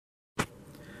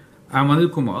I'm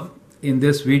Anil Kumar. In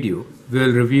this video,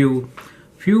 we'll review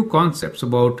few concepts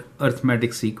about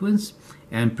arithmetic sequence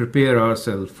and prepare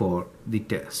ourselves for the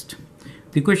test.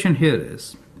 The question here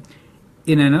is,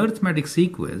 in an arithmetic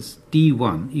sequence,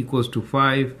 T1 equals to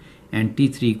 5 and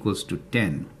T3 equals to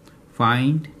 10,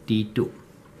 find T2.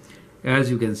 As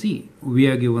you can see, we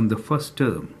are given the first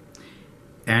term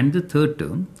and the third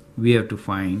term. We have to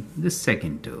find the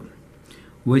second term,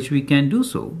 which we can do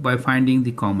so by finding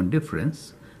the common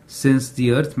difference, since the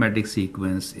arithmetic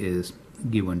sequence is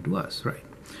given to us, right?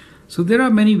 So there are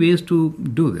many ways to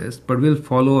do this, but we'll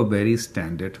follow a very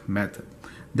standard method.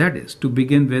 That is to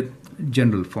begin with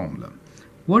general formula.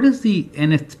 What is the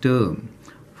nth term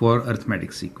for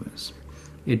arithmetic sequence?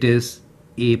 It is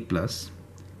a plus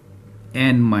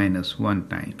n minus 1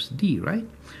 times d, right?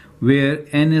 Where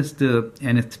n is the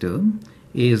nth term,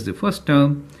 a is the first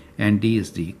term, and d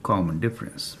is the common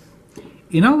difference.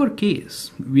 In our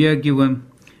case, we are given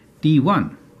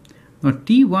T1. Now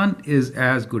T1 is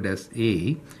as good as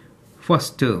a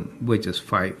first term, which is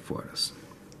 5 for us.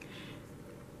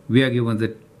 We are given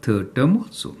the third term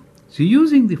also. So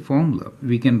using the formula,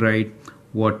 we can write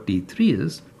what T3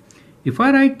 is. If I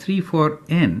write 3 for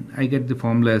n, I get the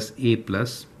formula as a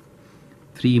plus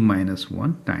 3 minus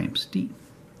 1 times d.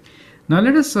 Now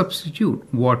let us substitute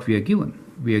what we are given.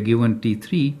 We are given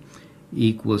T3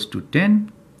 equals to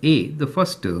 10. A, the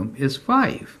first term, is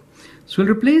 5. So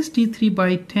we'll replace T3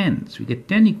 by 10. So we get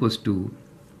 10 equals to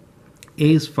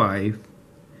A is 5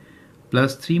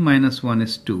 plus 3 minus 1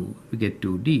 is 2. We get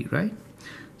 2d, right?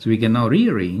 So we can now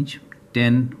rearrange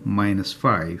 10 minus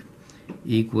 5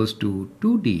 equals to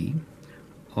 2d,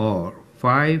 or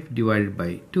 5 divided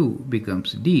by 2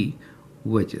 becomes d,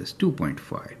 which is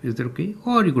 2.5. Is that okay?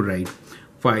 Or you could write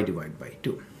 5 divided by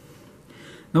 2.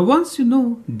 Now once you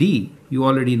know d, you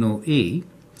already know a.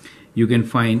 You can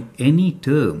find any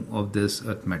term of this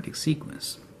arithmetic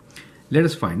sequence. Let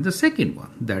us find the second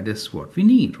one. That is what we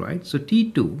need, right? So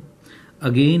T2,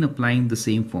 again applying the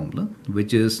same formula,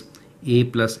 which is a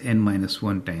plus n minus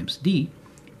 1 times d.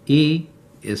 A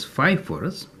is 5 for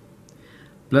us,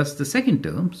 plus the second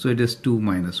term, so it is 2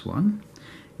 minus 1.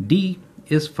 D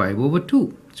is 5 over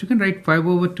 2. So you can write 5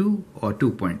 over 2 or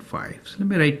 2.5. So let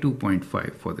me write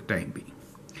 2.5 for the time being.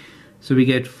 So we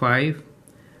get 5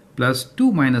 plus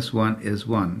 2 minus 1 is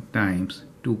 1 times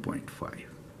 2.5.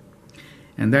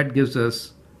 And that gives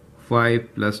us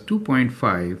 5 plus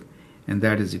 2.5, and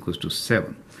that is equals to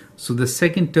 7. So the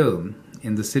second term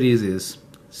in the series is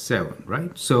 7,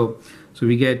 right? So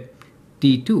we get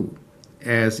T2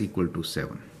 as equal to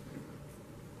 7.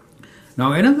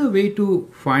 Now another way to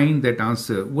find that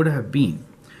answer would have been,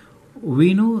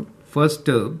 we know first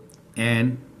term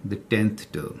and the 10th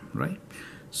term, right?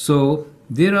 So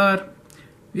there are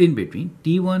in between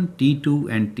T1, T2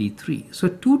 and T3. So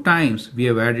 2 times we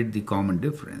have added the common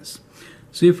difference.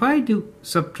 So if I do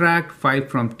subtract 5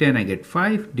 from 10, I get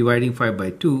 5. Dividing 5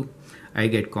 by 2, I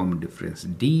get common difference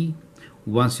D.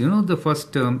 Once you know the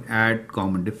first term, add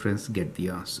common difference, get the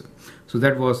answer. So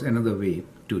that was another way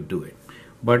to do it.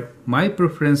 But my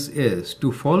preference is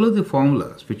to follow the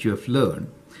formulas which you have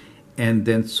learned and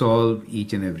then solve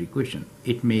each and every question.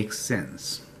 It makes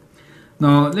sense.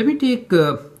 Now let me take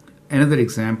another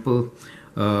example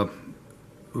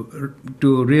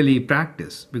to really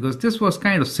practice, because this was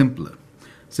kind of simpler.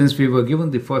 Since we were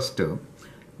given the first term,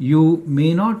 you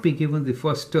may not be given the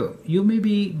first term. You may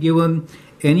be given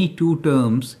any 2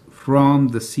 terms from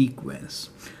the sequence.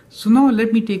 So now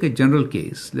let me take a general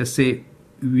case. Let's say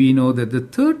we know that the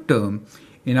third term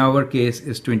in our case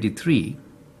is 23.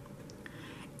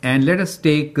 And let us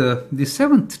take the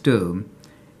 7th term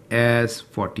as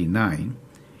 49.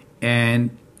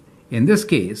 And in this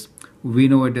case, we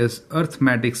know it is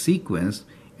arithmetic sequence,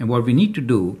 and what we need to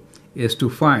do is to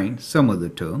find some other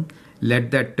term.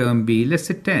 Let that term be, let's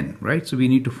say 10, right? So we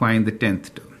need to find the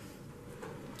 10th term.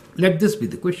 Let this be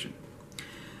the question.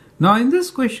 Now in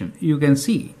this question, you can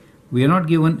see we are not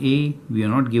given A, we are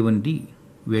not given D.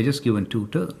 We are just given 2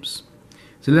 terms.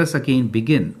 So let's again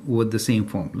begin with the same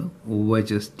formula, which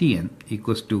is Tn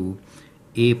equals to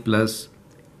A plus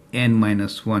n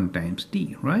minus 1 times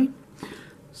d, right?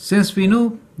 Since we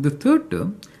know the third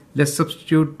term, let's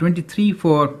substitute 23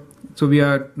 for, so we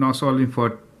are now solving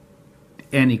for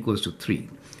n equals to 3.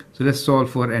 So let's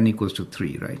solve for n equals to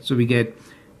 3, right? So we get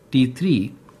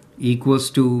T3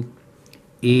 equals to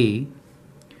A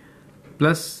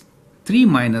plus 3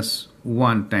 minus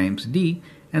 1 times d,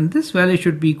 and this value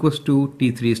should be equals to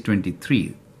T3 is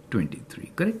 23,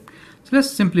 correct? So let's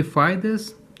simplify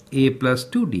this. A plus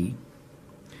 2d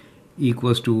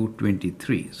equals to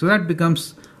 23. So that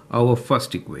becomes our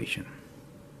first equation.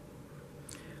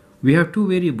 We have 2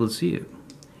 variables here,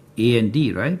 a and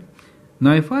d, right?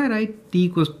 Now if I write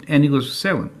n equals to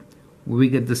 7, we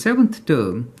get the seventh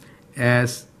term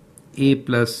as a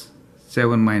plus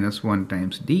 7 minus 1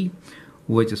 times d,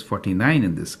 which is 49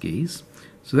 in this case.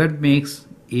 So that makes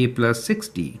a plus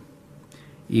 6d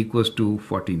equals to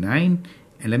 49,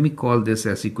 and let me call this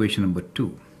as equation number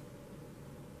 2.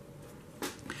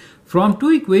 From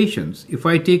two equations, if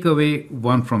I take away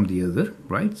one from the other,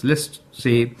 right? So let's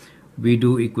say we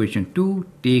do equation 2,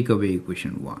 take away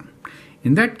equation 1.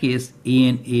 In that case, a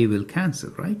and a will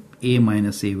cancel, right? A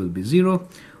minus a will be 0.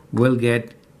 We'll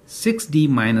get 6d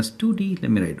minus 2d.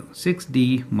 Let me write down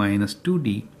 6d minus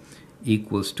 2d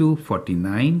equals to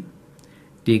 49.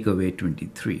 Take away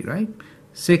 23, right?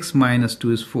 6 minus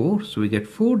 2 is 4. So we get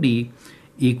 4d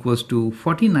equals to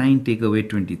 49. Take away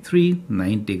 23.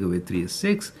 9 take away 3 is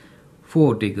 6.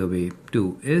 4 take away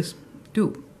 2 is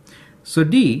 2. So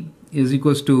d is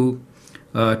equals to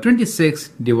 26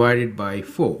 divided by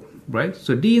 4. Right?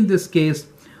 So d in this case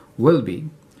will be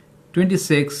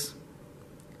 26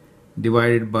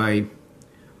 divided by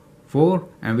 4,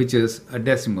 and which is a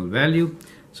decimal value.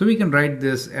 So we can write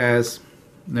this as,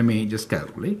 let me just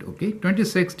calculate, okay,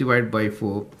 26 divided by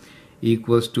 4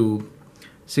 equals to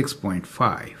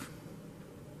 6.5.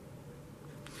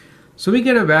 So we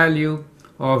get a value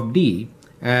of d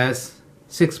as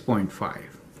 6.5,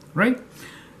 right?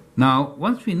 Now,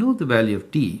 once we know the value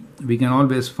of d, we can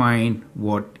always find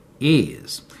what a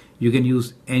is. You can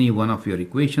use any one of your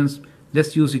equations.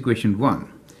 Let's use equation 1,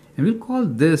 and we'll call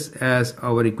this as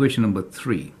our equation number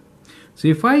 3. So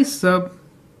if I sub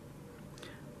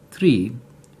 3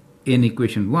 in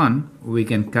equation 1, we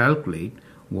can calculate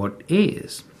what a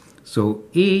is. So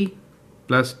a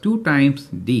plus 2 times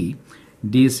d,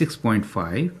 d is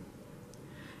 6.5,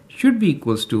 should be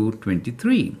equals to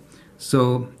 23.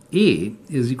 So a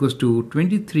is equals to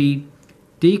 23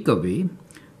 take away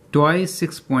twice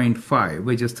 6.5,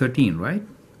 which is 13, right?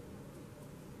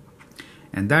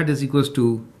 And that is equals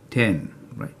to 10,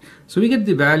 right? So we get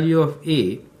the value of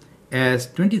a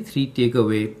as 23 take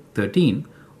away 13,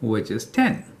 which is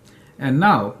 10. And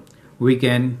now we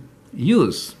can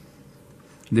use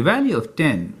the value of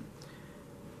 10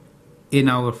 in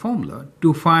our formula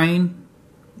to find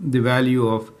the value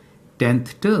of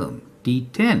 10th term,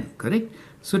 T10, correct?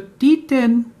 So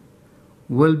T10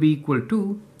 will be equal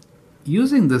to,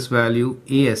 using this value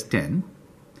a as 10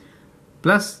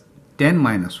 plus 10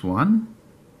 minus 1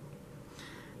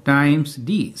 times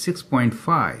d,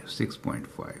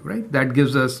 6.5, right? That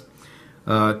gives us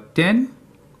 10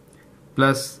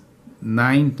 plus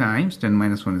 9 times 10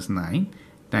 minus 1 is 9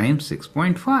 times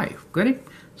 6.5, correct?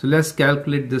 So let's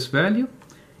calculate this value.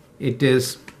 It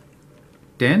is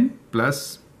 10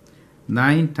 plus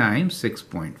 9 times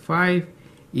 6.5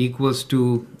 equals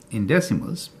to, in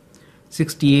decimals,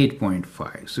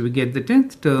 68.5. So we get the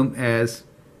 10th term as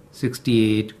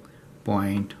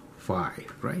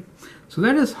 68.5, right? So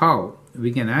that is how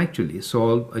we can actually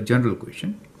solve a general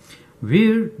question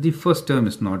where the first term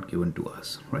is not given to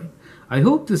us, right? I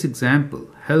hope this example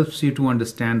helps you to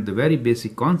understand the very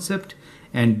basic concept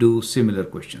and do similar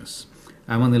questions.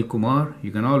 I'm Anil Kumar.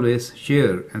 You can always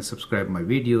share and subscribe my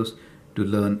videos to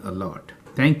learn a lot.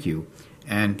 Thank you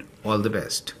and all the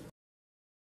best.